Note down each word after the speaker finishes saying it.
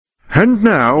And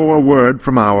now a word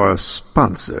from our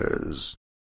sponsors.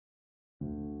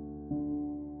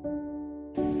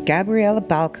 Gabriella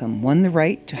Balcom won the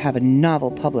right to have a novel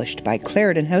published by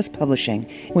Clarendon House Publishing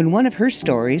when one of her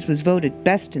stories was voted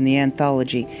best in the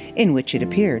anthology in which it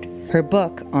appeared. Her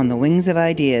book, On the Wings of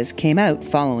Ideas, came out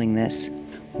following this.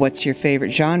 What's your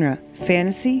favorite genre?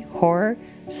 Fantasy, horror,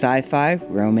 sci-fi,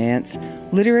 romance,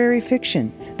 literary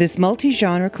fiction. This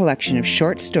multi-genre collection of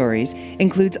short stories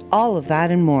includes all of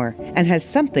that and more, and has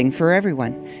something for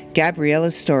everyone.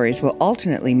 Gabriella's stories will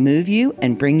alternately move you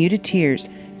and bring you to tears,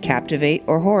 captivate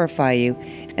or horrify you,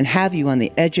 and have you on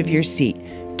the edge of your seat.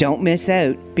 Don't miss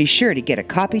out. Be sure to get a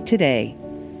copy today.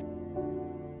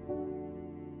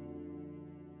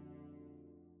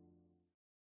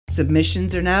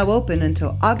 Submissions are now open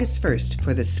until August 1st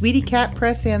for the Sweetie Cat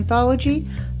Press anthology,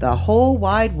 The Whole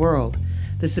Wide World.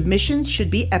 The submissions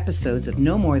should be episodes of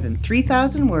no more than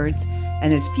 3,000 words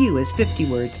and as few as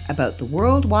 50 words about the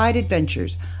worldwide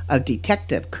adventures of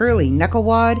Detective Curly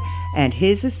Knucklewad and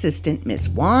his assistant, Miss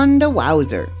Wanda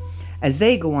Wowzer, as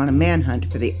they go on a manhunt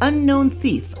for the unknown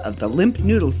thief of the limp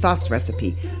noodle sauce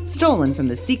recipe stolen from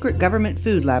the secret government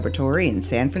food laboratory in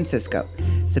San Francisco.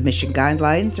 Submission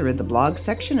guidelines are in the blog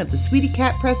section of the Sweetie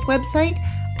Cat Press website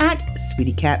at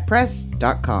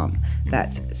sweetiecatpress.com.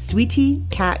 That's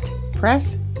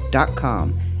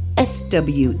sweetiecatpress.com.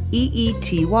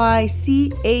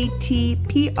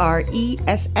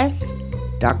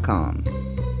 sweetiecatpress.com.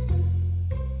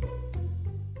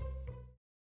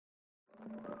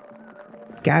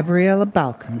 Gabriella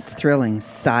Balcom's thrilling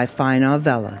sci-fi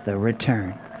novella, The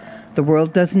Return. The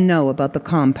world doesn't know about the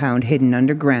compound hidden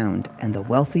underground, and the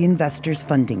wealthy investors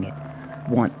funding it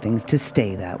want things to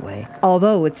stay that way.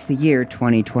 Although it's the year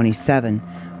 2027,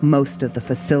 most of the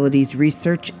facility's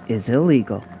research is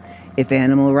illegal. If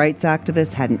animal rights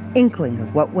activists had an inkling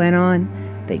of what went on,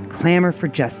 they'd clamor for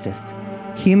justice.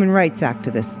 Human rights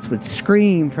activists would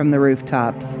scream from the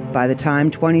rooftops. By the time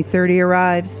 2030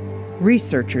 arrives,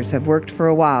 researchers have worked for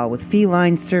a while with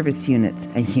feline service units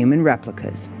and human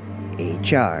replicas,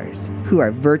 HRs, who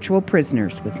are virtual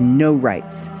prisoners with no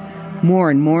rights. More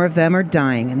and more of them are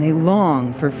dying, and they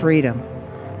long for freedom.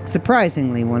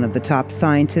 Surprisingly, one of the top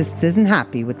scientists isn't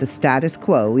happy with the status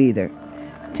quo either.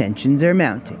 Tensions are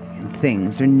mounting, and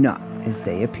things are not as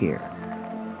they appear.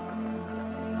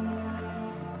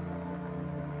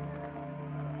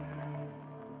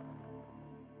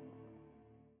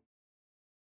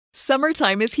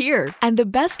 Summertime is here, and the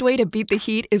best way to beat the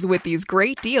heat is with these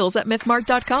great deals at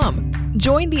MythMart.com.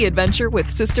 Join the adventure with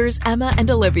sisters Emma and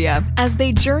Olivia as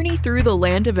they journey through the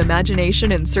land of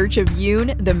imagination in search of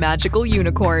Yoon, the magical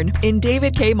unicorn, in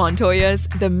David K. Montoya's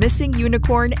The Missing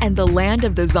Unicorn and the Land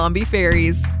of the Zombie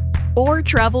Fairies. Or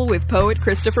travel with poet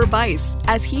Christopher Bice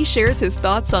as he shares his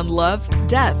thoughts on love,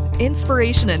 death,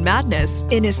 inspiration, and madness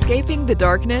in Escaping the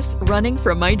Darkness, Running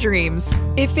from My Dreams.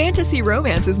 If fantasy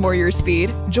romance is more your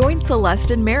speed, join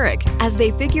Celeste and Merrick as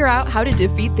they figure out how to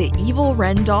defeat the evil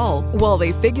Ren doll while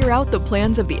they figure out the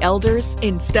plans of the elders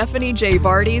in Stephanie J.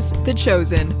 Vardy's The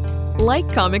Chosen. Like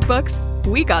comic books?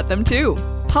 We got them too.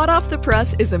 Hot off the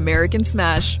press is American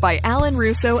Smash by Alan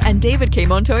Russo and David K.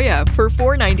 Montoya for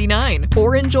 $4.99.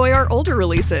 Or enjoy our older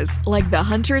releases like The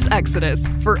Hunter's Exodus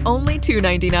for only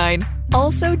 $2.99.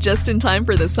 Also, just in time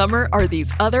for the summer are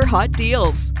these other hot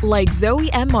deals, like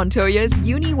Zoe M. Montoya's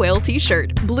Uni Whale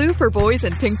t-shirt, blue for boys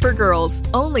and pink for girls,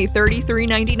 only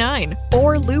 $33.99.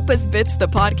 Or Lupa's Bits the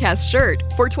Podcast shirt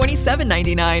for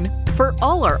 $27.99. For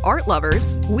all our art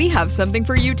lovers, we have something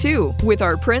for you too, with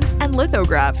our prints and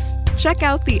lithographs. Check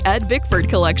out the Ed Bickford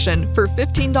collection for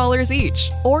 $15 each,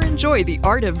 or enjoy the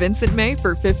art of Vincent May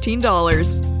for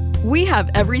 $15. We have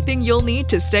everything you'll need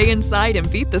to stay inside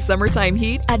and beat the summertime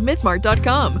heat at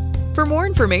MythMart.com. For more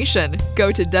information, go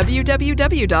to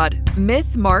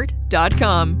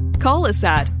www.mythmart.com. Call us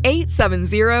at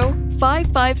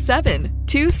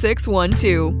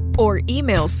 870-557-2612 or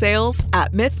email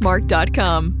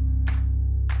sales@mythmart.com.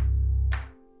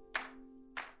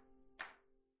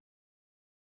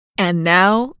 And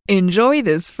now, enjoy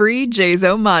this free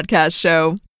JZO Modcast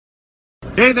show.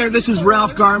 Hey there, this is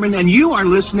Ralph Garman, and you are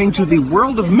listening to the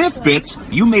World of Myth Bits.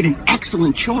 You made an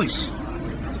excellent choice.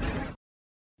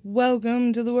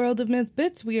 Welcome to the World of Myth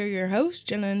Bits. We are your hosts,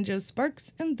 Jenna and Joe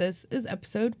Sparks, and this is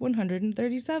episode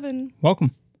 137.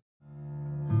 Welcome.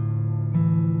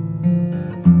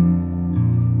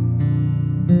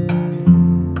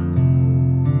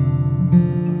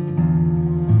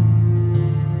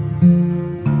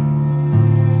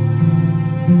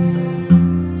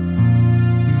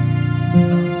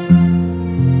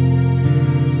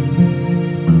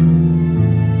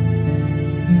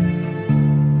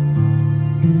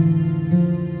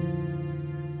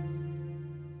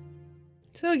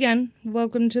 So again,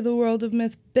 welcome to the World of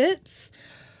Myth Bits.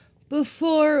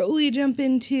 Before we jump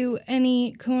into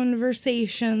any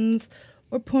conversations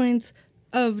or points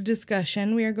of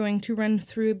discussion, we are going to run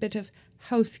through a bit of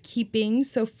housekeeping.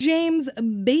 So James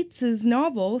Bates's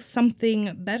novel,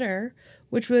 Something Better,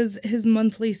 which was his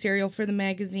monthly serial for the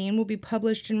magazine, will be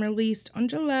published and released on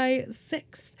July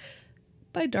 6th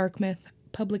by Dark Myth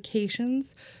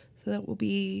Publications. So that will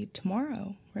be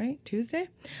tomorrow, right? Tuesday?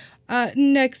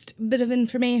 Next bit of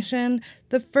information.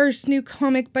 The first new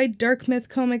comic by Dark Myth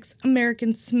Comics,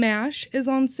 American Smash, is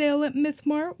on sale at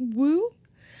MythMart. Woo!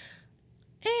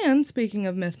 And speaking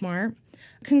of MythMart,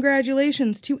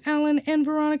 congratulations to Alan and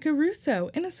Veronica Russo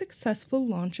in a successful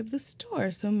launch of the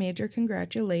store. So major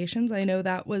congratulations. I know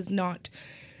that was not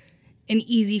an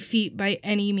easy feat by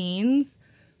any means.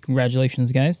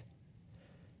 Congratulations, guys.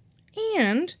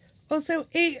 And also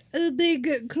a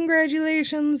big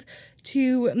congratulations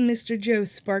to Mr. Joe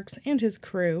Sparks and his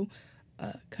crew.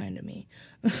 Kind of me.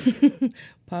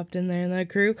 Popped in there in that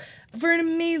crew. For an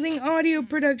amazing audio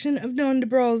production of Dawn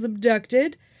DeBrawl's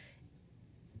Abducted.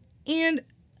 And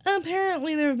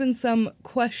apparently there have been some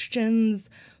questions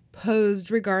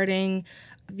posed regarding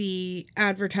the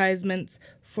advertisements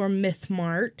for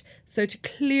MythMart. So to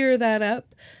clear that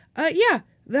up,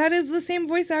 that is the same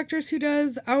voice actress who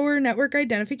does our network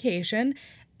identification.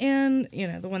 And, you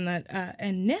know, the one that,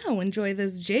 and now enjoy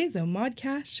this Jayzo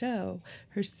Modcast show.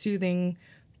 Her soothing,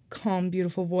 calm,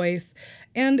 beautiful voice.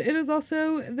 And it is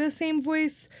also the same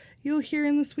voice you'll hear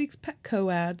in this week's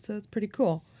Petco ad. So it's pretty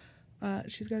cool.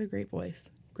 She's got a great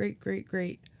voice. Great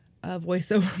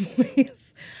voiceover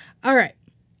voice. All right.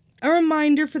 A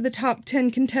reminder for the top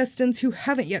 10 contestants who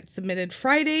haven't yet submitted.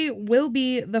 Friday will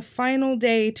be the final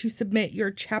day to submit your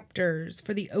chapters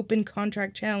for the Open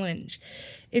Contract Challenge.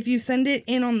 If you send it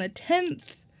in on the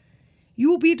 10th, you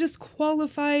will be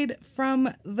disqualified from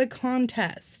the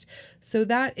contest. So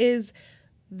that is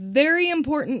very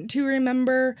important to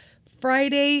remember.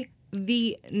 Friday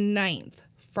the 9th.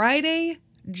 Friday,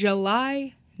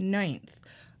 July 9th.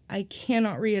 I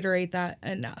cannot reiterate that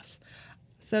enough.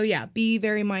 So yeah, be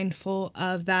very mindful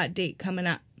of that date coming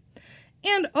up.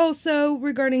 And also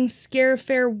regarding Scare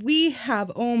Fair, we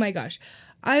have, oh my gosh,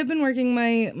 I've been working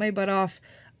my butt off,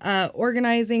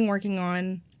 organizing, working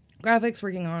on graphics,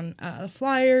 working on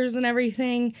flyers and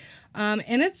everything. And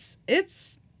it's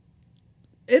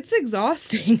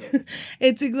exhausting.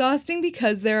 It's exhausting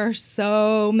because there are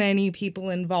so many people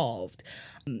involved.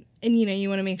 And you know, you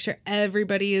want to make sure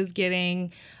everybody is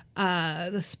getting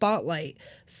the spotlight.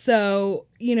 So,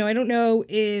 you know, I don't know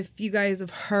if you guys have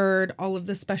heard all of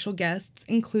the special guests,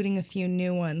 including a few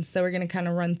new ones. So we're going to kind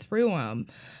of run through them.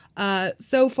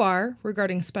 So far,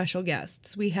 regarding special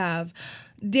guests, we have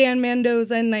Dan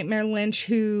Mendoza and Nightmare Lynch,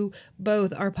 who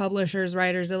both are publishers,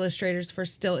 writers, illustrators for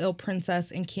Still Ill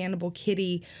Princess and Cannibal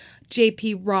Kitty.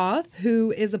 J.P. Roth,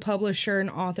 who is a publisher and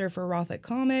author for Rothic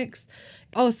Comics.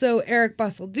 Also, Eric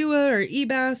Basildua, or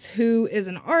Ebas, who is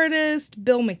an artist.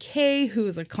 Bill McKay, who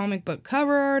is a comic book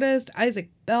cover artist. Isaac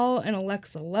Bell and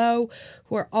Alexa Lowe,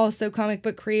 who are also comic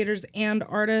book creators and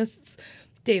artists.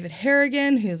 David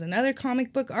Harrigan, who's another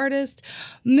comic book artist.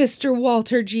 Mr.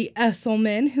 Walter G.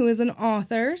 Esselman, who is an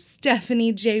author.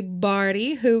 Stephanie J.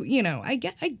 Barty, who, you know, I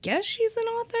guess she's an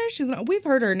author. We've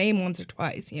heard her name once or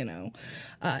twice, you know.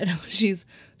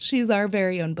 She's our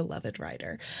very own beloved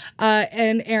writer.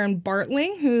 And Aaron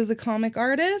Bartling, who is a comic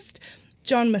artist.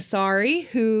 John Massari,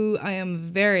 who I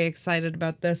am very excited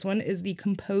about this one, is the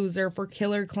composer for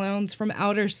Killer Clowns from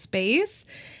Outer Space.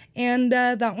 And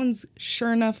that one's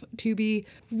sure enough to be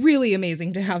really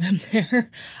amazing to have him there.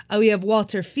 We have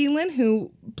Walter Phelan,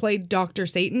 who played Dr.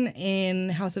 Satan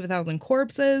in House of a Thousand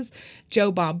Corpses. Joe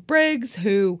Bob Briggs,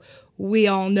 who we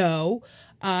all know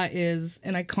is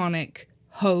an iconic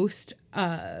host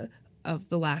of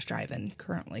The Last Drive-In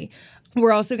currently.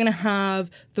 We're also going to have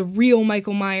the real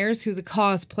Michael Myers, who's a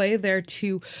cosplay, there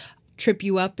to trip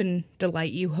you up and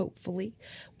delight you, hopefully.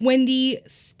 Wendy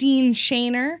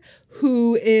Steenshaner,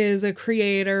 who is a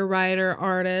creator, writer,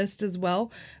 artist as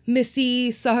well.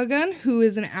 Missy Sahagan, who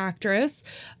is an actress.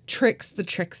 Trix the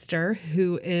Trickster,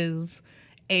 who is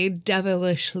a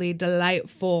devilishly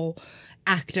delightful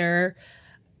actor.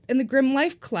 And the Grim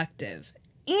Life Collective.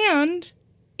 And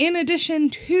in addition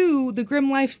to the Grim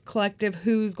Life Collective,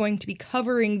 who's going to be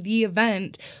covering the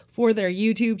event for their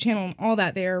YouTube channel and all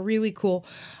that, they are really cool.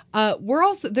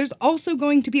 There's also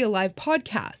going to be a live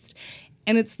podcast,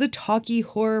 and it's the Talkie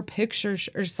Horror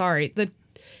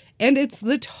it's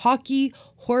the Talkie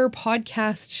Horror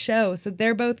Podcast show. So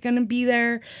they're both going to be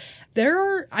there.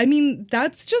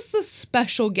 That's just the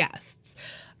special guests.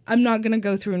 I'm not going to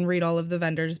go through and read all of the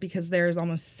vendors because there's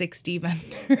almost 60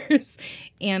 vendors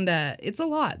and it's a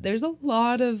lot. There's a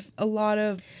lot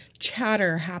of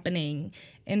chatter happening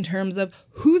in terms of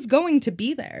who's going to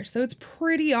be there. So it's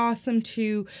pretty awesome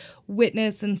to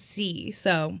witness and see.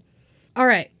 So, all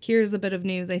right, here's a bit of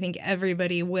news I think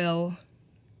everybody will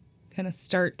kind of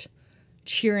start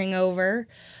cheering over.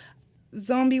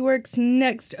 ZombieWorks'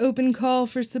 next open call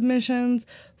for submissions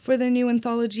for their new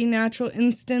anthology Natural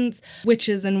Instance,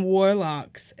 Witches and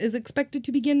Warlocks, is expected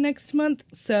to begin next month,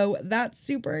 so that's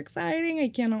super exciting. I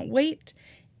cannot wait.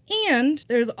 And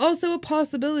there's also a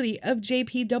possibility of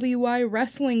JPWI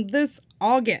Wrestling this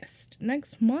August.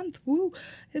 Next month. Woo.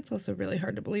 It's also really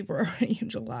hard to believe we're already in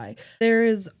July. There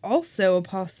is also a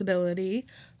possibility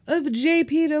of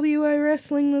JPWI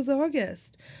Wrestling this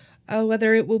August.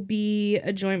 Whether it will be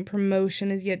a joint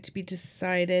promotion is yet to be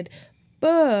decided,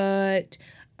 but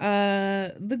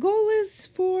the goal is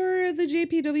for the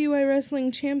JPWI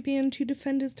Wrestling Champion to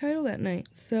defend his title that night.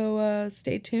 So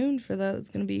stay tuned for that. It's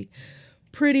going to be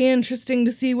pretty interesting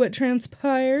to see what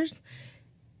transpires.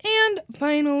 And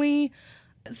finally,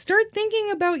 start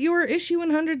thinking about your issue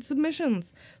 100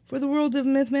 submissions for the World of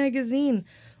Myth magazine.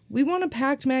 We want a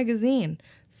packed magazine,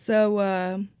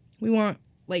 so we want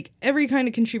like every kind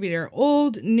of contributor,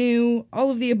 old, new,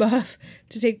 all of the above,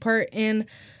 to take part in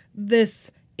this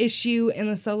issue and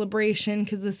the celebration,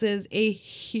 because this is a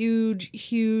huge,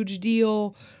 huge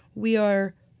deal. We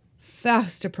are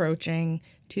fast approaching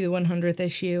to the 100th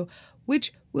issue,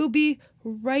 which will be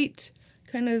right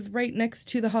next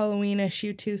to the Halloween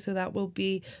issue too, so that will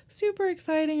be super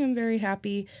exciting. I'm very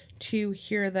happy to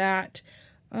hear that.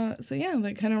 So yeah,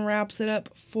 that kind of wraps it up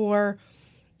for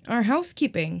our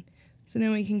housekeeping. So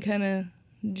now we can kind of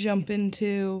jump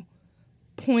into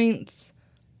points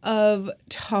of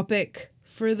topic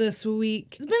for this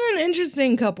week. It's been an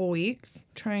interesting couple weeks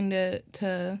trying to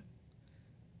kind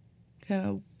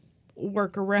of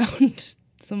work around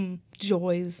some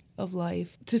joys of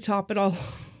life. To top it all,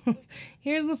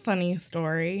 here's a funny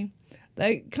story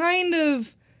that kind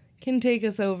of can take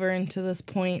us over into this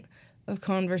point of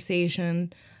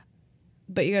conversation,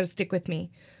 but you gotta stick with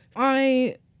me.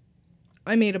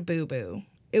 I made a boo-boo.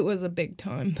 It was a big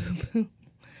time boo-boo.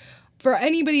 For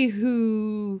anybody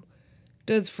who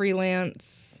does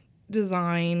freelance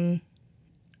design,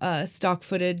 stock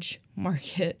footage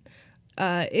market,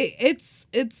 it's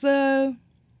a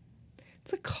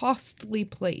costly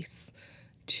place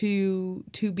to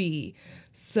be.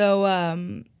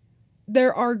 So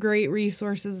there are great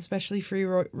resources, especially free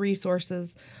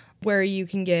resources, where you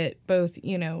can get both,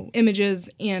 images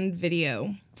and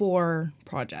video for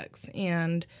projects,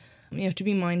 and you have to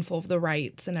be mindful of the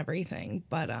rights and everything,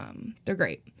 but they're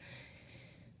great.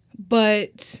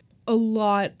 But a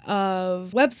lot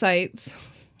of websites,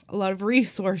 a lot of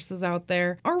resources out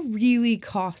there are really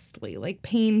costly, like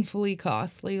painfully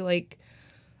costly, like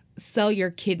sell your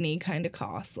kidney kind of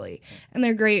costly. And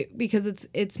they're great because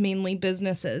it's mainly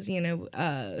businesses,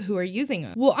 who are using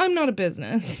them. Well, I'm not a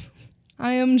business.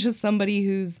 I am just somebody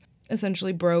who's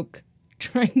essentially broke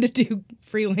trying to do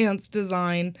freelance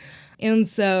design. And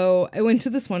so I went to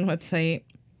this one website,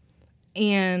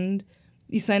 and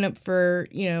you sign up for,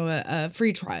 a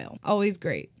free trial. Always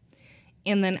great.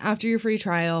 And then after your free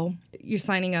trial, you're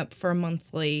signing up for a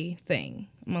monthly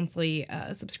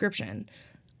subscription.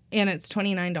 And it's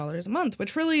 $29 a month,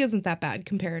 which really isn't that bad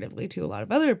comparatively to a lot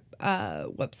of other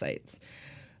websites.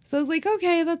 So I was like,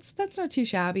 okay, that's not too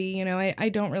shabby. I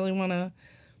don't really want to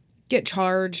get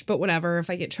charged, but whatever. If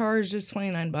I get charged, it's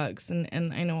 $29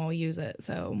 and I know I'll use it.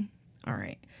 So, all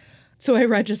right. So I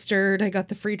registered, I got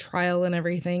the free trial and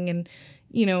everything. And,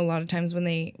 a lot of times when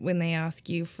they ask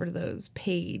you for those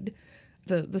paid,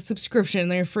 the subscription,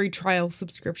 their free trial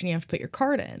subscription, you have to put your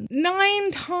card in.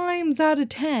 9 times out of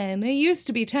 10, it used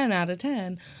to be 10 out of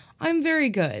 10, I'm very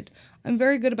good. I'm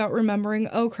very good about remembering,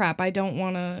 oh crap, I don't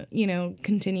want to,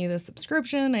 continue the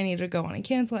subscription. I need to go on and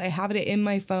cancel it. I have it in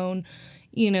my phone,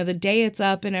 the day it's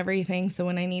up and everything. So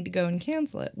when I need to go and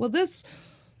cancel it. Well, this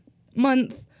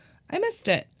month, I missed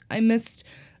it. I missed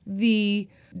the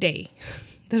day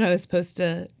that I was supposed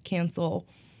to cancel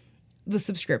the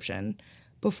subscription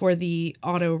before the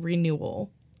auto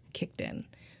renewal kicked in.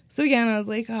 So again, I was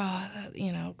like,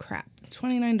 crap,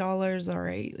 $29. All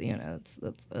right.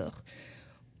 That's ugh.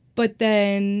 But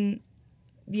then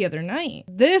the other night,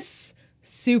 this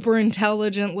super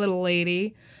intelligent little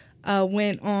lady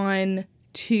went on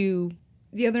to,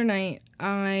 the other night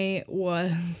I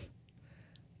was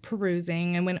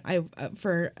perusing. I went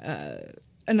for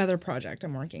another project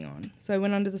I'm working on. So I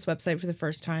went onto this website for the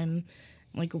first time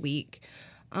in like a week.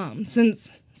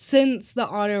 Since the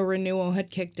auto renewal had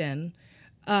kicked in,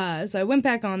 So I went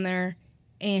back on there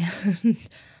and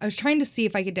I was trying to see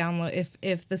if I could download,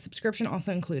 if the subscription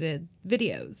also included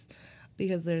videos,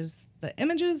 because there's the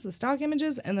images, the stock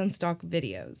images, and then stock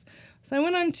videos. So I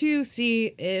went on to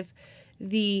see if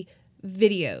the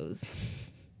videos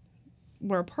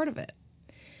were a part of it.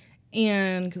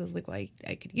 And because I was like, well,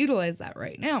 I could utilize that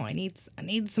right now. I need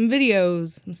some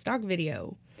videos, some stock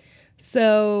video.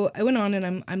 So I went on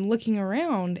and I'm looking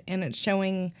around and it's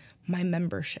showing my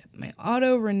membership, my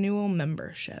auto renewal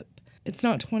membership. It's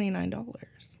not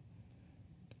 $29.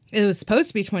 It was supposed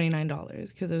to be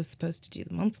 $29 because it was supposed to do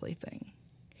the monthly thing.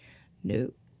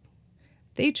 Nope.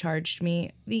 They charged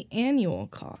me the annual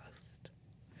cost,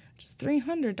 which is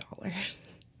 $300.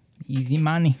 Easy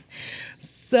money.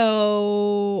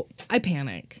 So I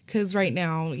panic because right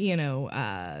now,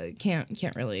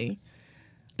 can't really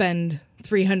spend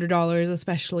 $300,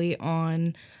 especially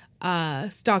on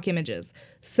stock images.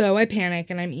 So I panic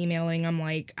and I'm emailing. I'm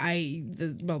like,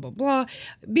 blah, blah, blah.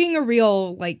 Being a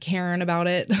real, Karen about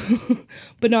it,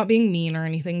 but not being mean or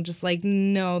anything. Just like,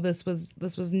 no, this was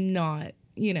not,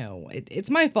 it's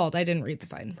my fault. I didn't read the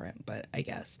fine print, but I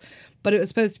guess. But it was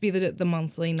supposed to be the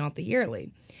monthly, not the yearly.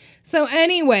 So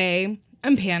anyway,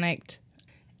 I'm panicked.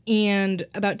 And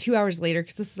about 2 hours later,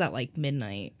 because this is at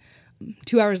midnight,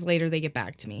 2 hours later, they get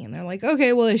back to me and they're like,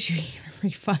 okay, we'll issue you a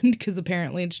refund because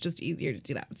apparently it's just easier to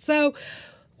do that. So,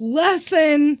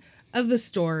 lesson of the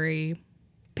story,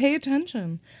 pay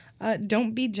attention.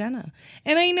 Don't be Jenna.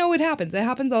 And I know it happens. It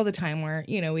happens all the time where,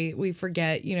 we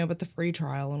forget, about the free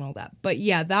trial and all that. But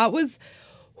yeah, that was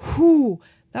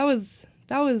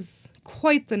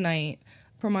quite the night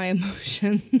for my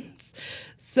emotions.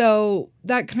 So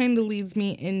that kind of leads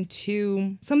me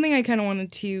into something I kind of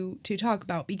wanted to talk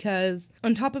about, because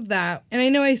on top of that, and I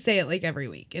know I say it every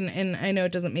week, and I know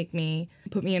it doesn't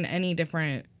put me in any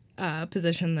different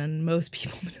position than most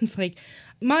people, but it's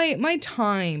my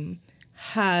time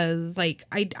has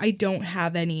I don't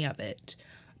have any of it,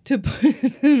 to put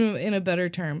it in a better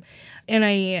term, and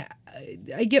I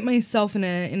get myself in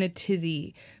a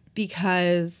tizzy.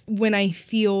 Because when I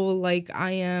feel like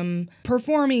I am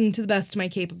performing to the best of my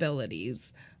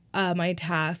capabilities, my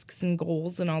tasks and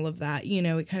goals and all of that,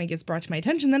 it kind of gets brought to my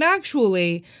attention that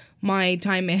actually my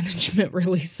time management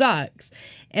really sucks.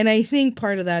 And I think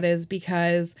part of that is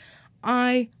because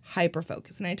I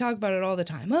hyperfocus, and I talk about it all the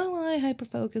time. Oh, I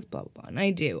hyperfocus, blah, blah, blah. And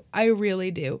I do. I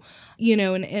really do.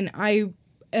 And I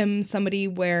am somebody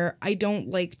where I don't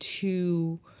like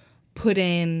to put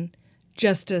in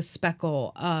just a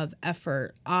speckle of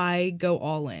effort. I go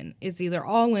all in. It's either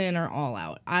all in or all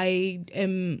out. I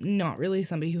am not really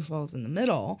somebody who falls in the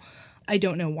middle. I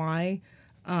don't know why.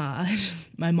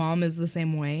 My mom is the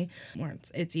same way, where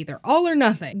it's either all or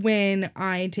nothing. When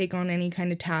I take on any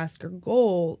kind of task or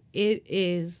goal, it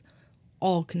is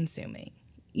all consuming,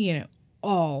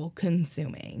 all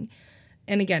consuming.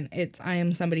 And again, I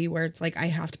am somebody where it's I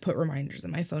have to put reminders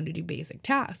in my phone to do basic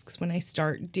tasks when I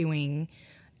start doing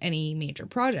any major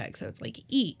project. So it's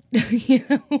eat.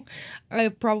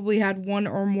 I've probably had one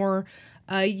or more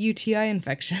UTI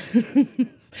infections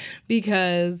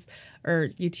or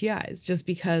UTIs, just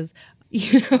because,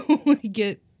 I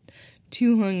get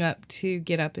too hung up to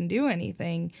get up and do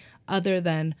anything other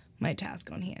than my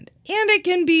task on hand. And it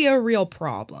can be a real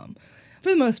problem.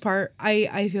 For the most part,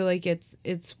 I feel like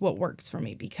it's what works for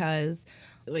me, because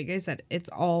like I said, it's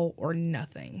all or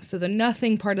nothing. So the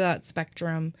nothing part of that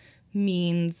spectrum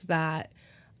means that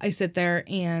I sit there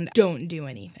and don't do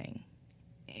anything.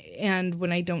 And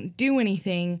when I don't do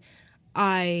anything,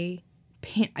 I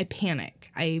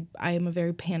panic. I am a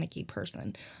very panicky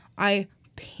person. I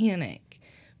panic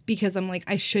because I'm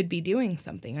I should be doing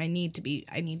something. I need to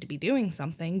be doing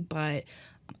something, but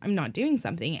I'm not doing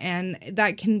something. And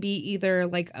that can be either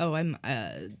oh, I'm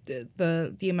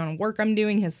the amount of work I'm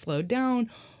doing has slowed down,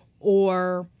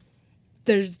 or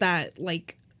there's that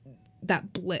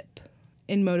that blip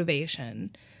in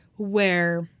motivation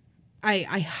where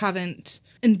I haven't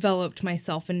enveloped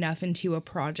myself enough into a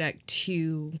project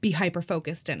to be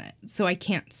hyper-focused in it. So I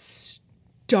can't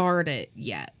start it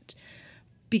yet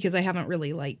because I haven't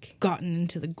really gotten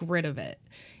into the grit of it.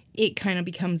 It kind of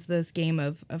becomes this game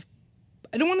of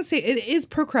I don't want to say it is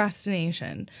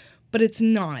procrastination, but it's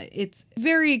not. It's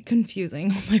very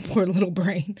confusing on my poor little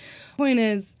brain. Point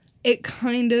is,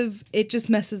 it just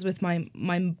messes with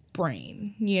my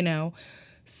brain,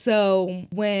 So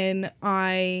when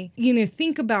I,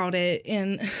 think about it,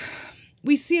 and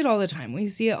we see it all the time. We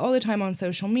see it all the time on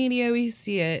social media. We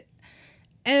see it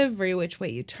every which way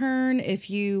you turn. If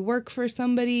you work for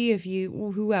somebody,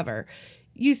 whoever,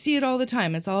 you see it all the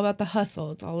time. It's all about the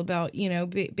hustle. It's all about,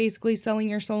 basically selling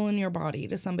your soul and your body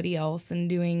to somebody else and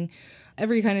doing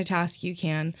every kind of task you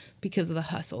can because of the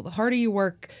hustle. The harder you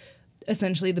work,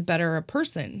 essentially, the better a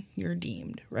person you're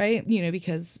deemed, right?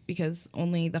 Because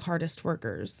only the hardest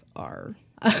workers are.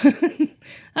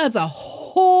 That's a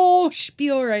whole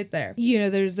spiel right there.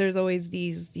 There's always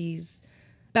these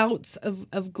bouts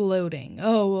of gloating.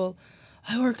 Oh, well,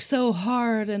 I work so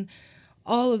hard and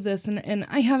all of this, and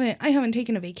I haven't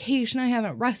taken a vacation, I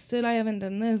haven't rested, I haven't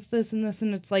done this, and this,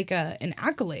 and it's like an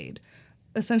accolade,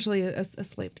 essentially a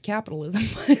slave to capitalism,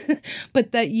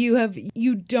 but that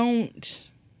you don't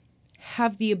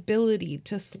have the ability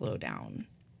to slow down,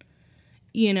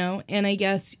 and I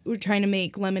guess we're trying to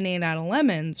make lemonade out of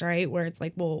lemons, right? Where it's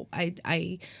like, well,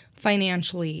 I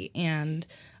financially and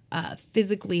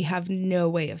physically have no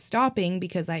way of stopping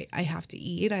because I have to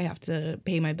eat, I have to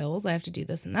pay my bills, I have to do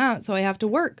this and that. So I have to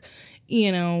work,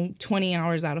 20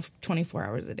 hours out of 24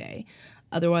 hours a day.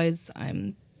 Otherwise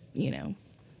I'm,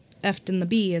 effed in the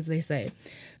bee, as they say.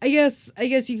 I guess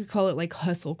you could call it like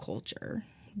hustle culture,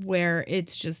 where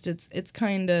it's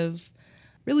kind of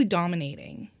really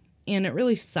dominating, and it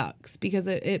really sucks because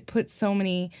it puts so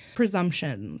many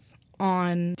presumptions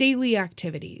on daily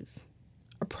activities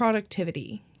or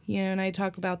productivity. And I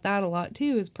talk about that a lot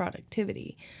too, is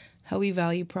productivity, how we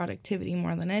value productivity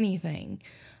more than anything,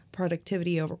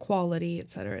 productivity over quality, et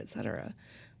cetera, et cetera.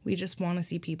 We just want to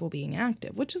see people being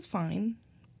active, which is fine.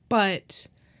 But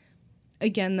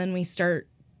again, then we start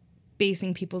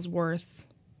basing people's worth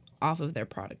off of their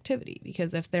productivity,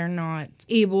 because if they're not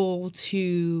able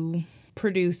to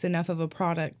produce enough of a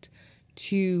product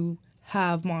to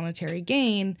have monetary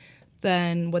gain,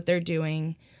 then what they're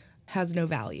doing has no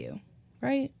value,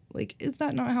 right? Like, is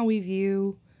that not how we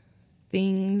view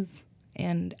things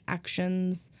and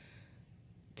actions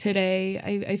today?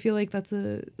 I feel like that's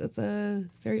a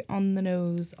very on the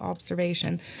nose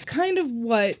observation. Kind of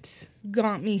what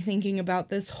got me thinking about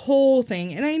this whole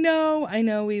thing. And I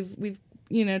know we've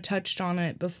touched on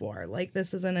it before. Like,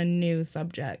 this isn't a new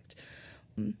subject.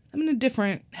 I'm in a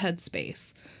different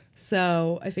headspace,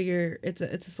 so I figure it's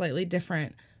a slightly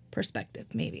different perspective.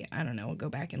 Maybe, I don't know. We'll go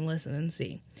back and listen and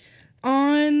see.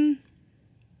 On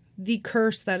the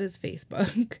curse that is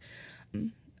Facebook,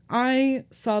 I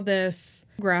saw this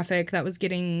graphic that was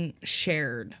getting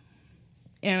shared,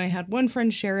 and I had one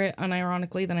friend share it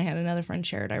unironically, then I had another friend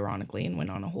share it ironically, and went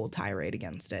on a whole tirade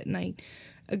against it, and I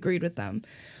agreed with them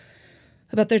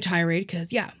about their tirade,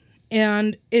 because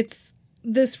and it's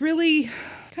this really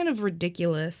kind of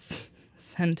ridiculous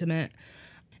sentiment,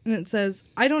 and it says,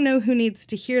 "I don't know who needs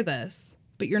to hear this,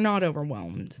 but you're not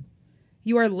overwhelmed.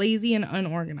 You are lazy and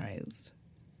unorganized.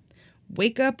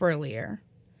 Wake up earlier.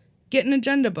 Get an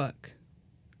agenda book.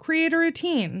 Create a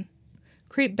routine.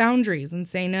 Create boundaries and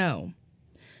say no.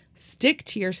 Stick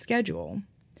to your schedule.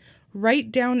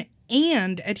 Write down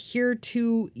and adhere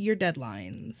to your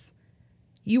deadlines.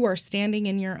 You are standing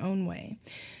in your own way."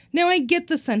 Now, I get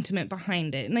the sentiment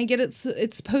behind it, and I get it's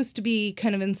supposed to be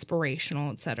kind of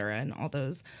inspirational, etc., and all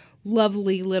those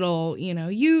lovely little,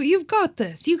 you've got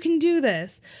this, you can do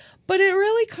this. But it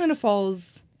really kind of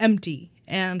falls empty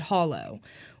and hollow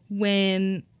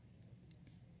when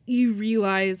you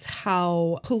realize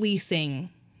how policing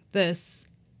this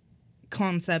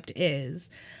concept is.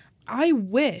 I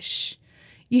wish,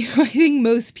 I think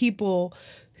most people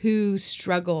who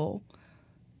struggle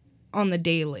on the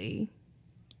daily,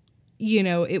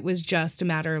 it was just a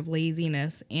matter of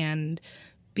laziness and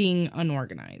being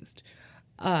unorganized.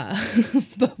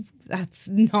 But that's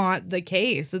not the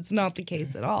case. It's not the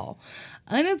case at all.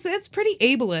 And it's pretty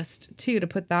ableist, too, to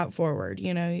put that forward,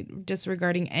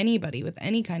 disregarding anybody with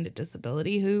any kind of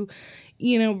disability who,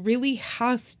 really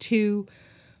has to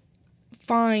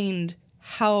find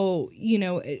how,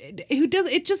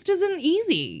 it just isn't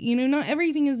easy. Not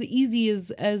everything is easy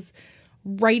as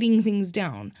writing things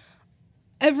down.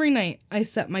 Every night I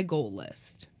set my goal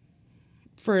list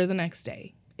for the next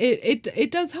day.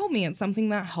 It does help me. It's something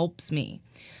that helps me.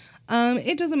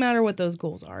 It doesn't matter what those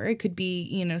goals are. It could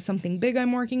be, something big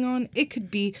I'm working on. It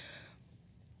could be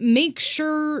make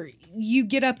sure you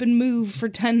get up and move for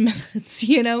 10 minutes,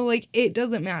 it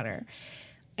doesn't matter.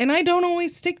 And I don't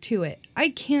always stick to it. I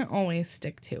can't always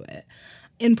stick to it.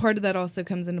 And part of that also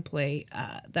comes into play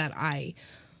that I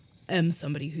am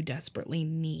somebody who desperately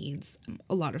needs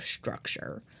a lot of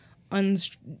structure.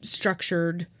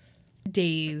 Unstructured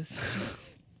days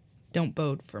don't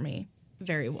bode for me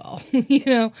very well,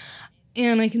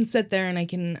 and I can sit there and I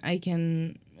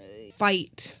can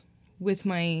fight with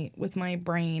my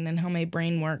brain and how my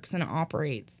brain works and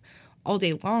operates all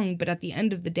day long. But at the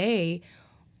end of the day,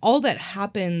 all that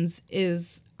happens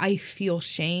is I feel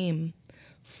shame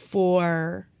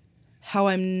for how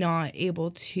I'm not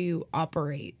able to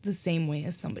operate the same way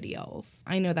as somebody else.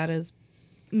 I know that is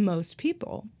most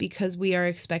people, because we are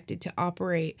expected to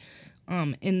operate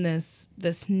in this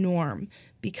norm,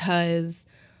 because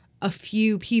a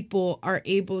few people are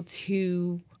able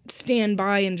to stand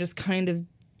by and just kind of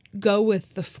go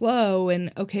with the flow,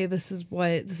 and okay, this is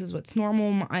what's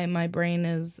normal. My brain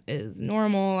is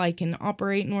normal. I can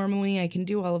operate normally. I can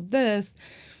do all of this.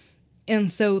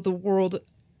 And so the world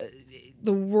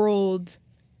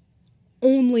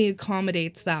only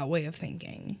accommodates that way of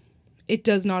thinking. It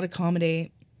does not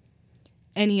accommodate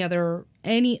any other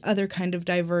kind of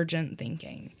divergent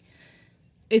thinking.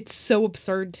 It's so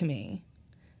absurd to me,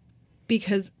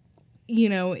 because, you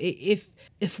know,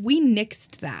 if we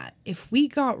nixed that, if we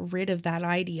got rid of that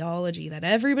ideology that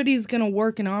everybody's going to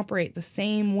work and operate the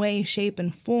same way, shape,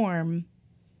 and form,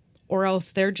 or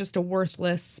else they're just a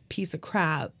worthless piece of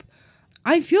crap,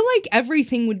 I feel like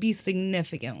everything would be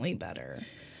significantly better.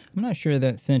 I'm not sure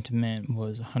that sentiment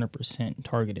was 100%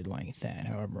 targeted like that,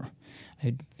 however.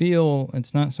 I feel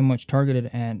it's not so much targeted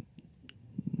at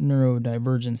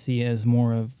neurodivergency as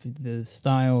more of the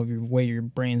style of your way your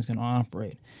brain's going to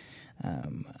operate.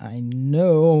 I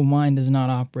know mine does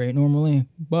not operate normally,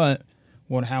 but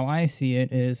how I see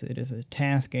it is a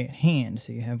task at hand.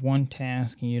 So you have one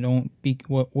task and you don't be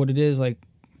what it is like.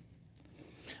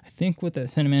 I think what that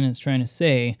sentiment is trying to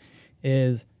say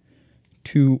is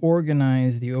to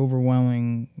organize the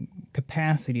overwhelming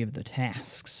capacity of the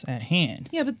tasks at hand.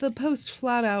 Yeah, but the post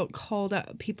flat out called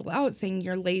out people out saying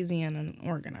you're lazy and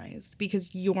unorganized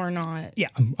because you're not. Yeah,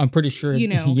 I'm pretty sure, you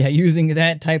know, yeah, using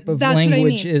that type of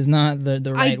language is not the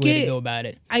right way to go about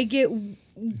it. I get,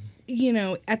 you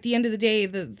know, at the end of the day,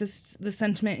 the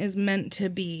sentiment is meant to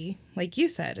be, like you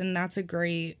said, and that's a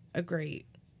great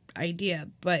idea,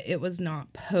 but it was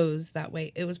not posed that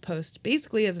way. It was posed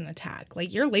basically as an attack,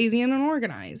 like you're lazy and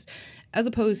unorganized, as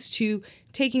opposed to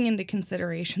taking into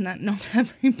consideration that not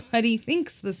everybody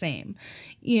thinks the same.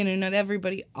 You know, not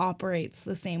everybody operates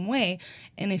the same way,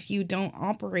 and if you don't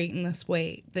operate in this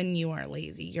way, then you are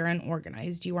lazy, you're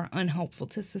unorganized, you are unhelpful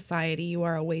to society, you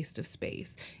are a waste of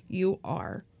space, you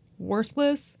are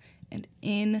worthless and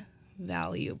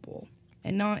invaluable.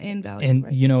 And not invaluable. And,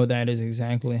 right? you know, that is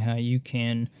exactly how you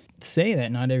can say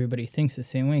that not everybody thinks the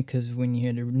same way, because when you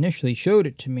had initially showed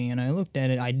it to me and I looked at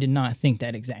it, I did not think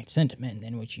that exact sentiment. And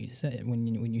then what you said, when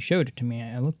you showed it to me,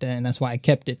 I looked at it, and that's why I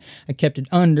kept it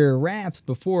under wraps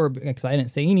before, because I didn't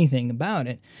say anything about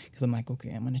it, because I'm like, okay,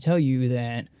 I'm going to tell you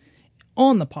that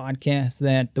on the podcast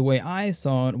that the way I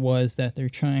saw it was that they're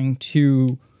trying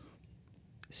to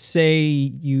say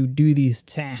you do these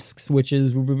tasks, which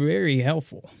is very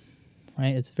helpful.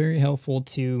 Right? It's very helpful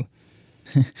to...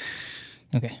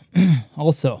 Okay.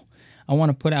 Also, I want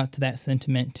to put out to that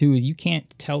sentiment, too, is you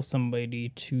can't tell somebody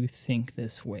to think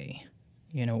this way,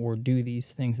 you know, or do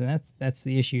these things. And that's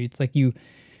the issue. It's like you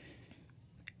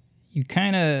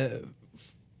kind of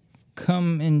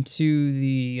come into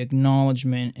the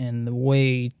acknowledgement and the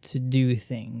way to do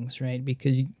things, right?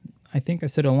 Because I think I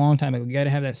said a long time ago, you got to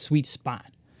have that sweet spot.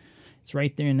 It's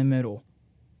right there in the middle.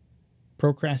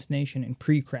 Procrastination and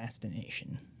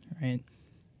precrastination, right?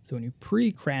 So when you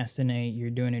precrastinate,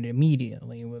 you're doing it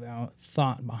immediately without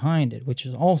thought behind it, which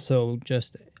is also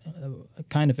just a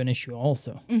kind of an issue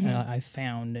also. I've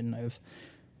found and I've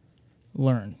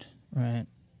learned, right?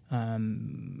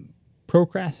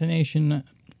 Procrastination,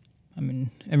 I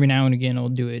mean, every now and again I'll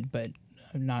do it, but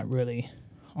I'm not really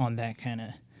on that kind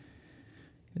of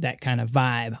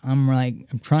vibe.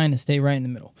 I'm trying to stay right in the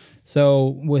middle.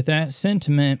 So with that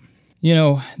sentiment, you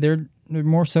know, they're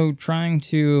more so trying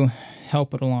to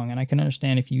help it along, and I can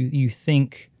understand if you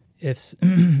think if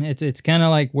it's kind of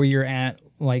like where you're at,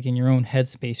 like in your own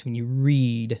headspace when you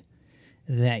read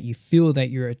that, you feel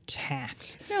that you're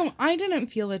attacked. No, I didn't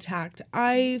feel attacked.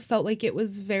 I felt like it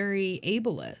was very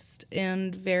ableist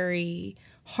and very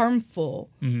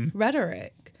harmful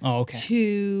rhetoric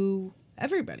to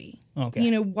everybody. Okay,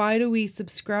 you know, why do we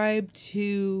subscribe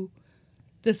to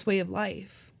this way of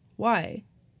life? Why?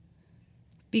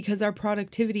 Because our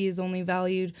productivity is only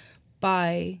valued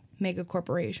by mega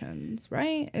corporations,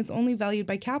 right? It's only valued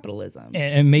by capitalism.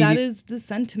 And maybe that is the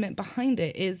sentiment behind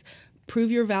it, is prove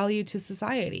your value to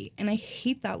society. And I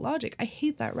hate that logic. I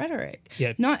hate that rhetoric.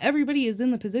 Yeah. Not everybody is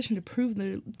in the position to prove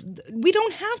we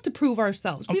don't have to prove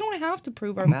ourselves. We don't have to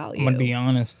prove our value. I'm going to be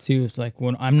honest, too. It's like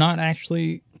when I'm not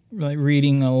actually like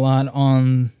reading a lot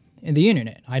on the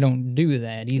internet. I don't do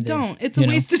that either. Don't. It's a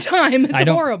waste of time. It's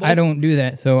horrible. I don't do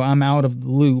that. So I'm out of the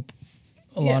loop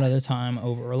a lot of the time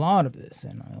over a lot of this,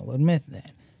 and I'll admit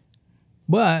that.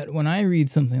 But when I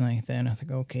read something like that, I was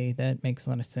like, okay, that makes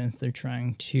a lot of sense. They're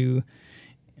trying to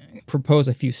propose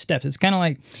a few steps. It's kind of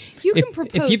like You can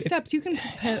propose steps. You can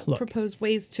propose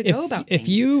ways to go about things. If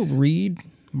you read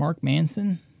Mark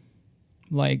Manson,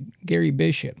 like Gary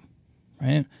Bishop,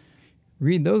 right?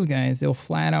 Read those guys. They'll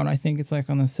flat out, I think it's like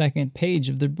on the second page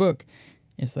of their book.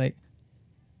 It's like,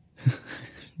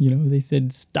 they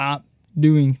said stop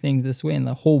doing things this way. And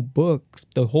the whole books,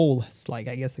 it's like,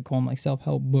 I guess they call them like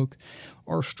self-help books,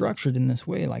 are structured in this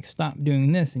way. Like, stop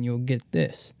doing this and you'll get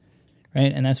this,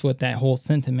 right? And that's what that whole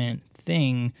sentiment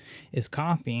thing is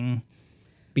copying,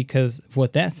 because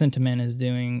what that sentiment is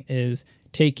doing is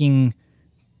taking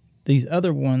these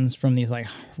other ones from these like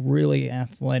really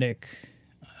athletic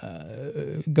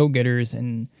go-getters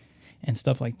and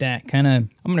stuff like that. Kind of,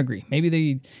 I'm gonna agree. Maybe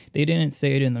they didn't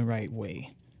say it in the right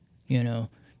way,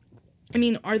 I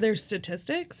mean, are there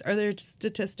statistics? Are there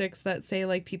statistics that say,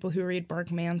 like, people who read Mark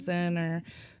Manson or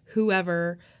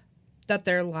whoever, that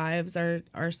their lives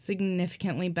are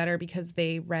significantly better because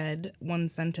they read one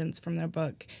sentence from their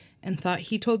book and thought,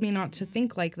 he told me not to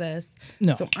think like this,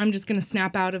 no, so I'm just going to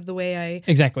snap out of the way I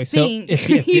exactly think. So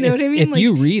if you know what I mean? If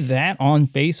you read that on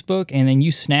Facebook and then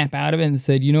you snap out of it and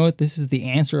said, you know what, this is the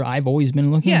answer I've always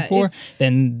been looking for,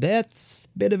 then that's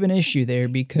a bit of an issue there,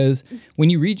 because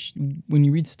when you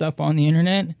read stuff on the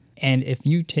internet, and if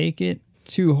you take it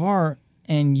to heart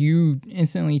and you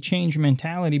instantly change your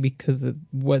mentality because of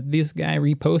what this guy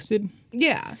reposted,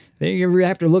 then you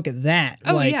have to look at that.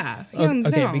 Oh, hands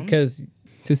down. Because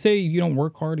to say you don't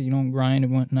work hard, you don't grind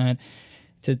and whatnot,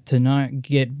 to not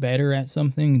get better at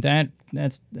something,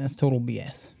 that's total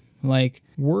BS. Like,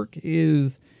 work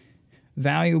is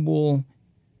valuable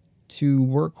to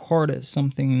work hard at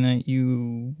something that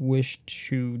you wish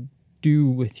to do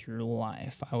with your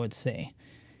life, I would say.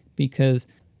 Because,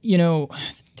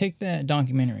 take that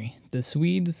documentary, The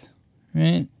Swedes,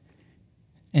 right?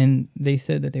 And they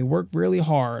said that they work really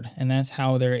hard, and that's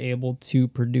how they're able to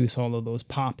produce all of those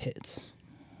pop hits.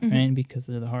 Right? Because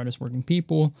they're the hardest working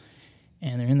people,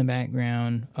 and they're in the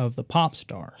background of the pop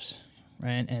stars,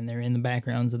 right? And they're in the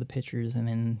backgrounds of the pictures, and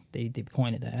then they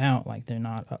pointed that out, like they're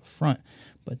not up front,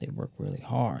 but they work really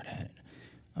hard at it.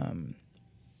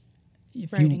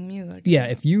 Writing music. Yeah,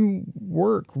 if you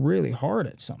work really hard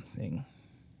at something,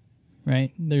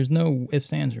 right? There's no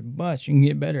ifs, ands, or buts. You can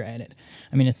get better at it.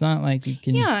 I mean, it's not like you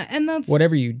can. Yeah, and that's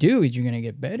whatever you do, you're gonna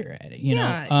get better at it. You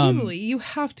know, easily. You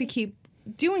have to keep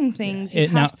doing things. You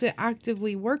have to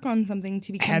actively work on something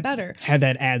to become better. Had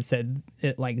that ad said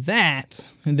it like that,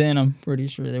 then I'm pretty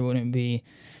sure there wouldn't be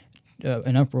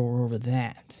an uproar over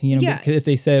that. Because if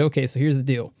they said, okay, so here's the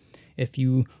deal: if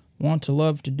you want to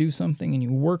love to do something and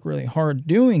you work really hard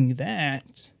doing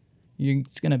that,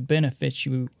 it's going to benefit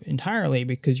you entirely,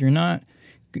 because you're not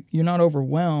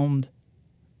overwhelmed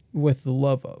with the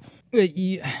love of.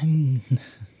 See,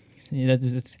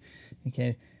 it's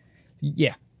okay.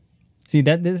 Yeah. See,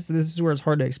 this is where it's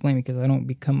hard to explain, because I don't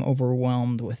become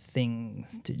overwhelmed with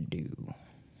things to do,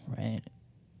 right?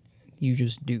 You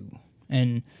just do.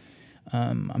 And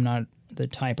I'm not the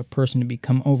type of person to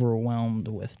become overwhelmed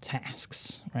with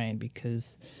tasks, right?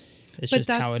 Because it's just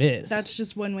how it is. That's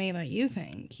just one way that you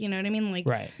think. You know what I mean? Like,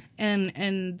 right.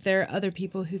 And there are other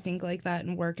people who think like that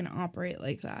and work and operate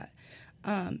like that.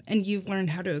 And you've learned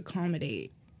how to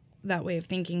accommodate that way of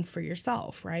thinking for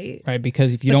yourself, right? Right,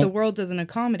 because if you don't... the world doesn't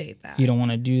accommodate that. You don't want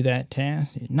to do that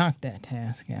task, you knock that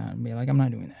task out and be like, I'm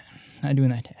not doing that. Not doing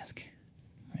that task.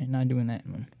 Right? Not doing that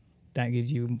one. That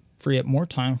gives you... free up more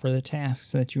time for the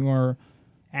tasks that you are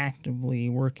actively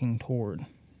working toward,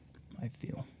 I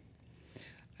feel.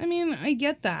 I mean, I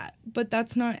get that, but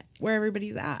that's not where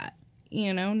everybody's at.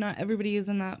 Not everybody is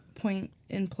in that point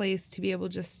in place to be able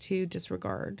just to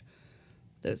disregard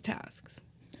those tasks.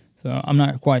 So I'm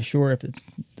not quite sure if it's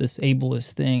this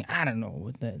ableist thing. I don't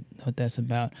know what that's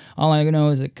about. All I know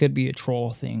is it could be a troll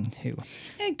thing too.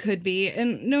 It could be.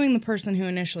 And knowing the person who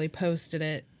initially posted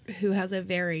it, who has a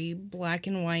very black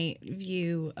and white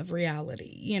view of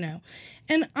reality,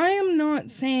 And I am not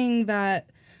saying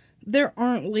that there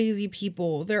aren't lazy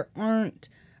people. There aren't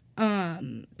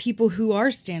people who are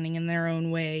standing in their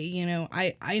own way.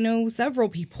 I know several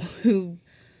people who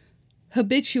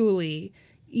habitually...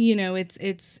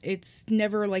 it's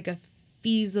never like a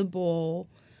feasible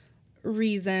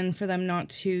reason for them not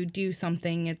to do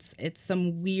something. It's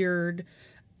some weird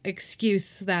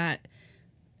excuse that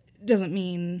doesn't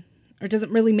mean, or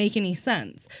doesn't really make any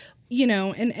sense,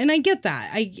 and I get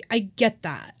that. I get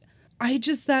that. I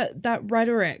just, that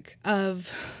rhetoric of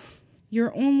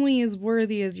you're only as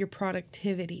worthy as your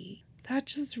productivity, that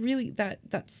just really, that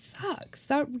sucks.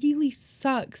 That really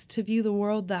sucks to view the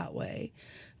world that way.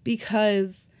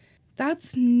 Because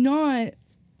that's not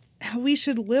how we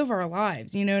should live our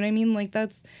lives. You know what I mean? Like,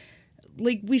 that's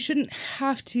like, we shouldn't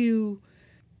have to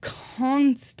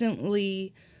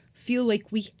constantly feel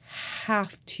like we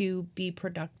have to be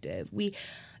productive. We,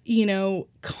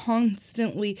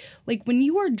 constantly, like, when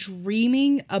you are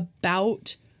dreaming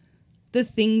about the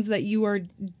things that you are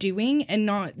doing and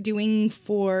not doing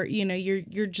for,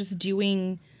 you're just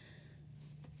doing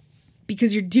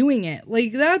because you're doing it.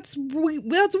 Like, that's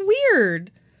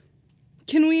weird.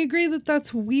 Can we agree that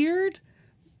that's weird?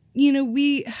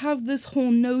 We have this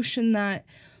whole notion that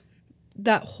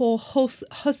whole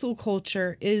hustle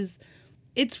culture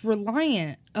it's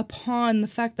reliant upon the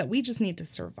fact that we just need to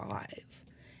survive.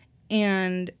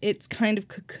 And it's kind of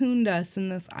cocooned us in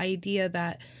this idea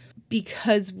that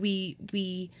because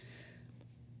we're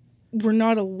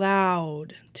not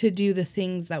allowed to do the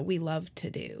things that we love to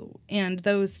do. And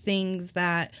those things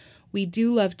that we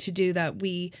do love to do that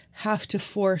we have to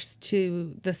force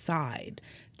to the side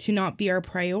to not be our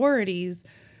priorities,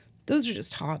 those are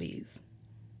just hobbies.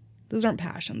 Those aren't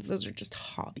passions. Those are just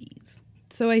hobbies.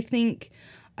 So I think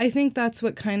that's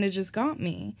what kind of just got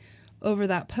me over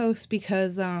that post,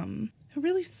 because it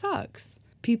really sucks.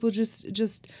 People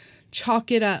just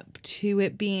chalk it up to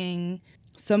it being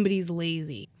somebody's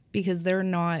lazy because they're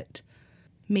not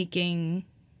making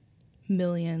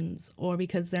millions, or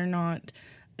because they're not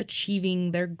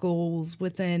achieving their goals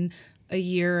within a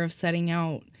year of setting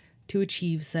out to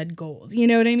achieve said goals. You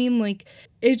know what I mean? Like,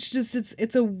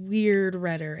 it's a weird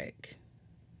rhetoric,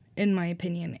 in my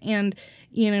opinion. And,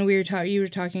 you were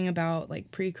talking about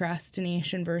like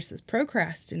procrastination versus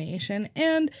procrastination.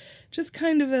 And just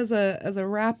kind of as a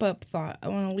wrap up thought, I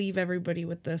want to leave everybody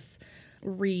with this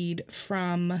read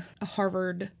from a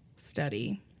Harvard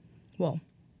study. Well,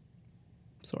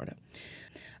 sort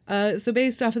of. So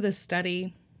based off of this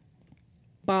study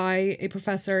by a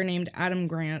professor named Adam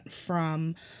Grant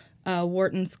from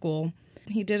Wharton School,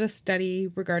 he did a study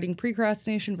regarding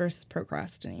procrastination versus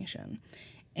procrastination.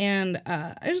 And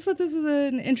I just thought this was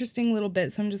an interesting little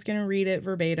bit, so I'm just going to read it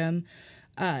verbatim.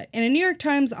 In a New York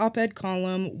Times op-ed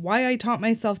column, Why I Taught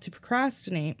Myself to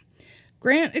Procrastinate,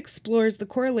 Grant explores the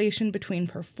correlation between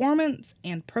performance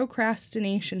and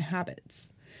procrastination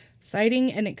habits,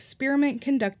 citing an experiment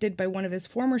conducted by one of his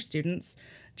former students,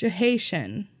 Jae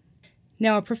Shin,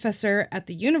 now a professor at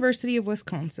the University of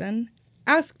Wisconsin,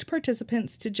 asked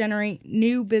participants to generate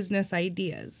new business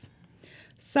ideas.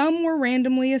 Some were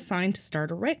randomly assigned to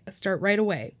start right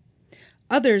away.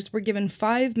 Others were given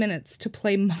 5 minutes to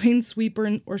play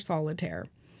Minesweeper or Solitaire.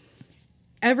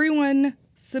 Everyone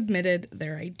submitted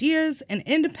their ideas, and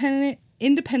independent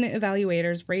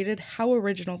evaluators rated how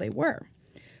original they were.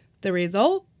 The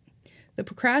result? The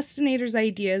procrastinators'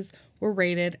 ideas were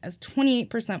rated as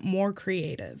 28% more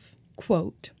creative.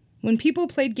 Quote, "When people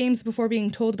played games before being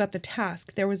told about the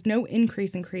task, there was no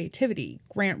increase in creativity,"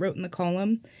 Grant wrote in the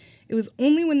column. "It was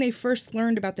only when they first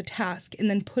learned about the task and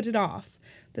then put it off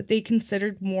that they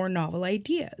considered more novel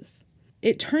ideas.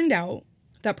 It turned out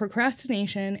that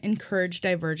procrastination encouraged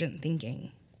divergent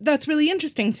thinking." That's really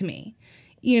interesting to me,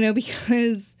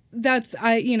 because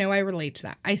I relate to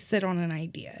that. I sit on an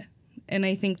idea. And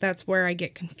I think that's where I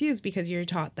get confused, because you're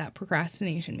taught that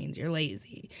procrastination means you're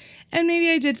lazy. And maybe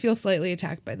I did feel slightly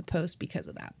attacked by the post because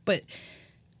of that. But,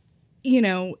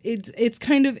 it's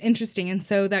kind of interesting. And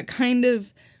so that kind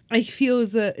of, I feel,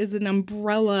 is an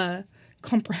umbrella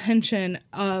comprehension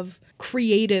of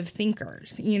creative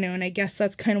thinkers, and I guess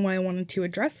that's kind of why I wanted to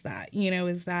address that,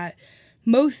 is that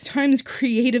most times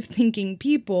creative thinking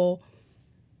people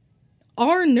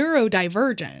are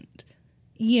neurodivergent,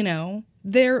 it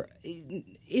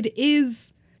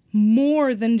is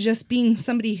more than just being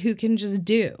somebody who can just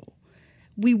do.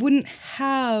 We wouldn't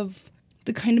have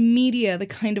the kind of media, the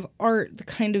kind of art, the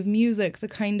kind of music, the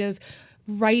kind of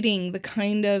writing, the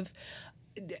kind of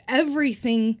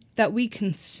everything that we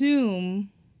consume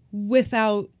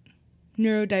without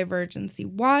neurodivergency.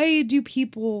 Why do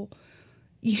people,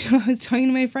 I was talking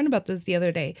to my friend about this the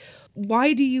other day.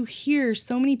 Why do you hear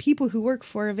so many people who work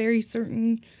for a very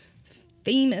certain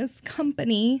famous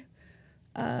company,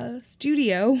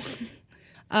 studio,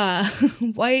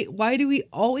 why do we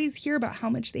always hear about how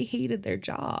much they hated their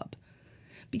job?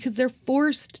 Because they're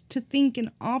forced to think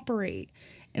and operate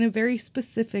in a very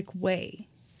specific way.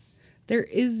 There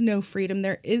is no freedom.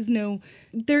 There is no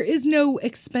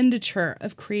expenditure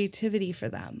of creativity for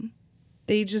them.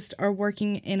 They just are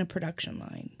working in a production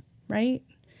line, right?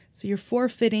 So you're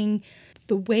forfeiting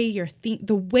the way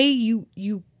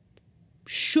you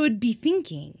should be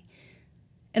thinking.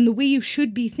 And the way you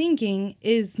should be thinking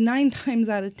is 9 times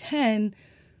out of 10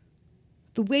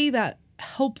 the way that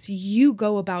helps you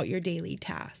go about your daily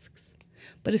tasks.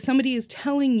 But if somebody is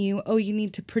telling you, oh, you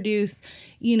need to produce,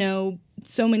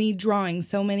 so many drawings,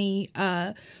 so many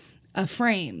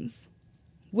frames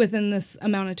within this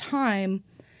amount of time,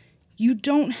 you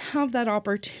don't have that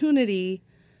opportunity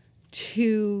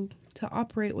to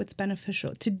operate what's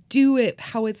beneficial, to do it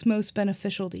how it's most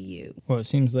beneficial to you. Well, it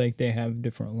seems like they have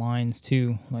different lines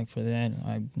too. Like for that,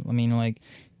 I mean, like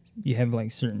you have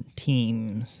like certain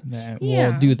teams that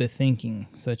will do the thinking,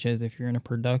 such as if you're in a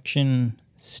production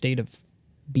state of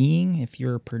being, if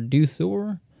you're a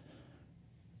producer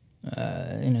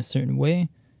in a certain way,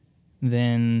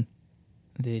 then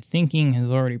the thinking has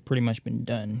already pretty much been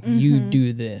done. Mm-hmm. You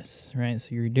do this, right? So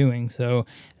you're doing. So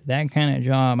that kind of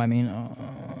job, I mean,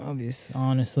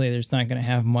 honestly, there's not going to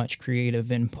have much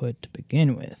creative input to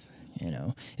begin with. You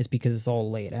know, it's because it's all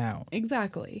laid out.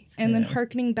 Exactly. And then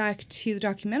hearkening back to the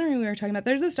documentary we were talking about,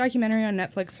 there's this documentary on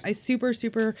Netflix. I super,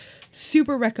 super,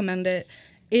 super recommend it.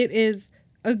 It is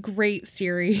a great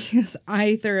series.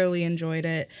 I thoroughly enjoyed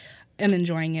it. I'm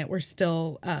enjoying it. We're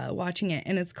still watching it.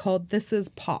 And it's called This Is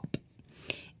Pop.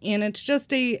 And it's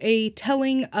just a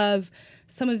telling of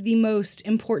some of the most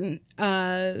important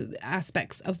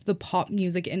aspects of the pop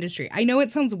music industry. I know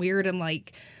it sounds weird and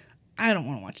like, I don't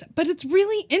want to watch that. But it's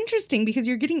really interesting because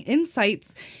you're getting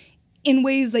insights in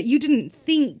ways that you didn't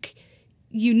think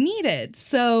you needed.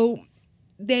 So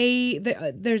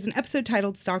there's an episode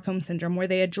titled Stockholm Syndrome where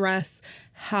they address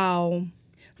how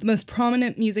the most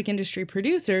prominent music industry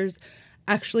producers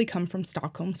actually come from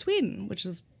Stockholm, Sweden, which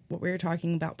is what we were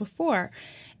talking about before.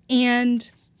 And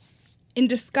in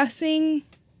discussing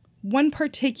one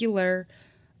particular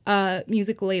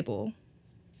music label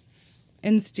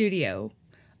and studio,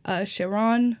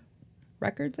 Chiron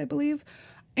Records, I believe.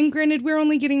 And granted, we're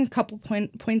only getting a couple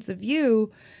points of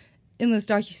view in this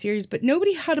docuseries, but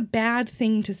nobody had a bad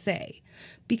thing to say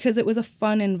because it was a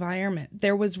fun environment.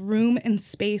 There was room and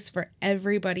space for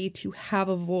everybody to have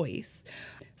a voice,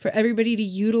 for everybody to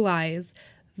utilize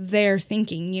their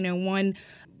thinking. You know, one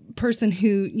person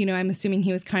who, you know, I'm assuming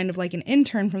he was kind of like an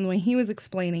intern from the way he was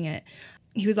explaining it.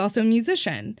 He was also a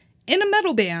musician in a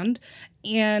metal band,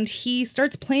 and he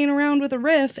starts playing around with a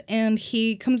riff, and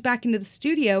he comes back into the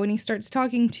studio and he starts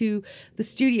talking to the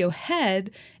studio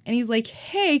head, and he's like,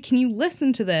 hey, can you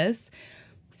listen to this?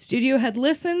 Studio head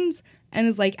listens and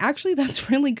is like, actually, that's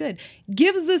really good.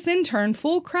 Gives this intern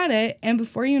full credit, and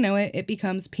before you know it, it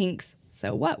becomes Pink's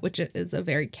So What, which is a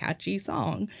very catchy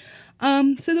song.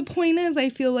 So the point is, I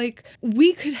feel like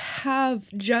we could have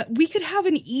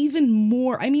an even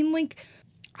more, I mean, like,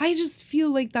 I just feel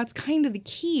like that's kind of the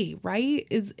key, right?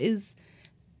 Is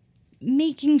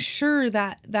making sure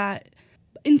that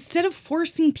instead of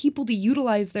forcing people to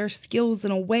utilize their skills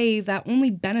in a way that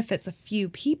only benefits a few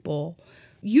people,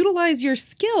 utilize your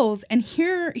skills and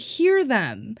hear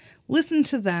them, listen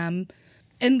to them,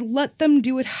 and let them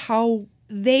do it how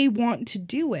they want to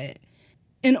do it.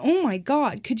 And oh my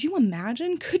God, could you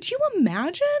imagine?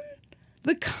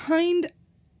 The kind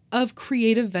of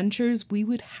creative ventures we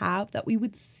would have, that we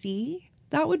would see?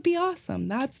 That would be awesome.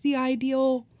 That's the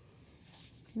ideal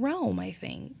realm, I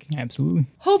think. Absolutely.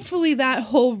 Hopefully that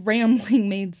whole rambling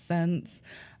made sense.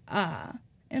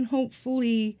 And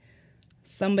hopefully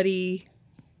somebody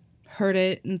heard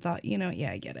it and thought, you know,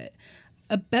 yeah, I get it.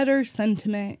 A better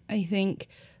sentiment, I think,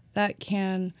 that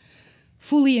can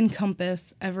fully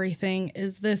encompass everything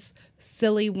is this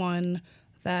silly one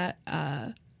that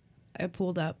I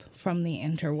pulled up from the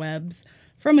interwebs,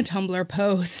 from a Tumblr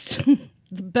post.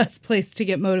 The best place to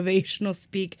get motivational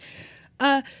speak.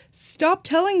 Stop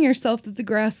telling yourself that the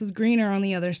grass is greener on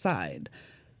the other side,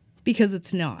 because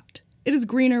it's not. It is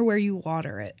greener where you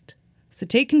water it. So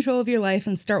take control of your life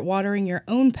and start watering your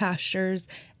own pastures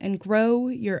and grow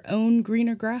your own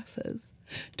greener grasses.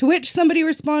 To which somebody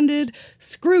responded,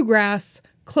 screw grass.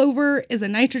 Clover is a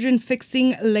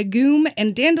nitrogen-fixing legume,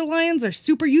 and dandelions are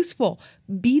super useful.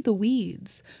 Be the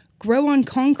weeds. Grow on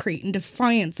concrete in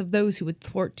defiance of those who would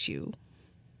thwart you.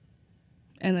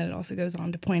 And then it also goes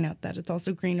on to point out that it's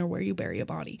also greener where you bury a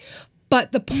body.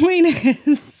 But the point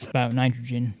is... about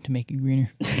nitrogen to make it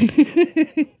greener.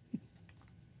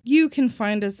 You can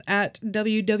find us at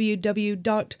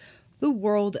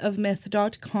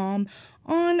www.theworldofmyth.com,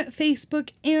 on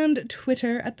Facebook and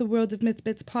Twitter at The World of Myth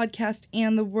Bits Podcast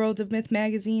and The World of Myth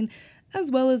Magazine, as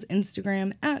well as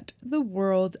Instagram at The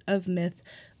World of Myth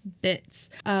Bits.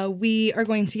 We are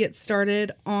going to get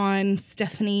started on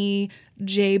Stephanie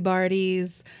J.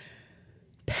 Barty's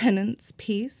penance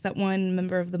piece that won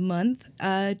Member of the Month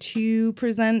to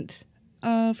present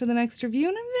for the next review,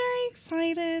 and I'm very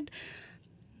excited.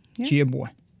 Yeah. Boy.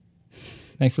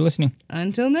 Thanks for listening.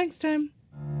 Until next time.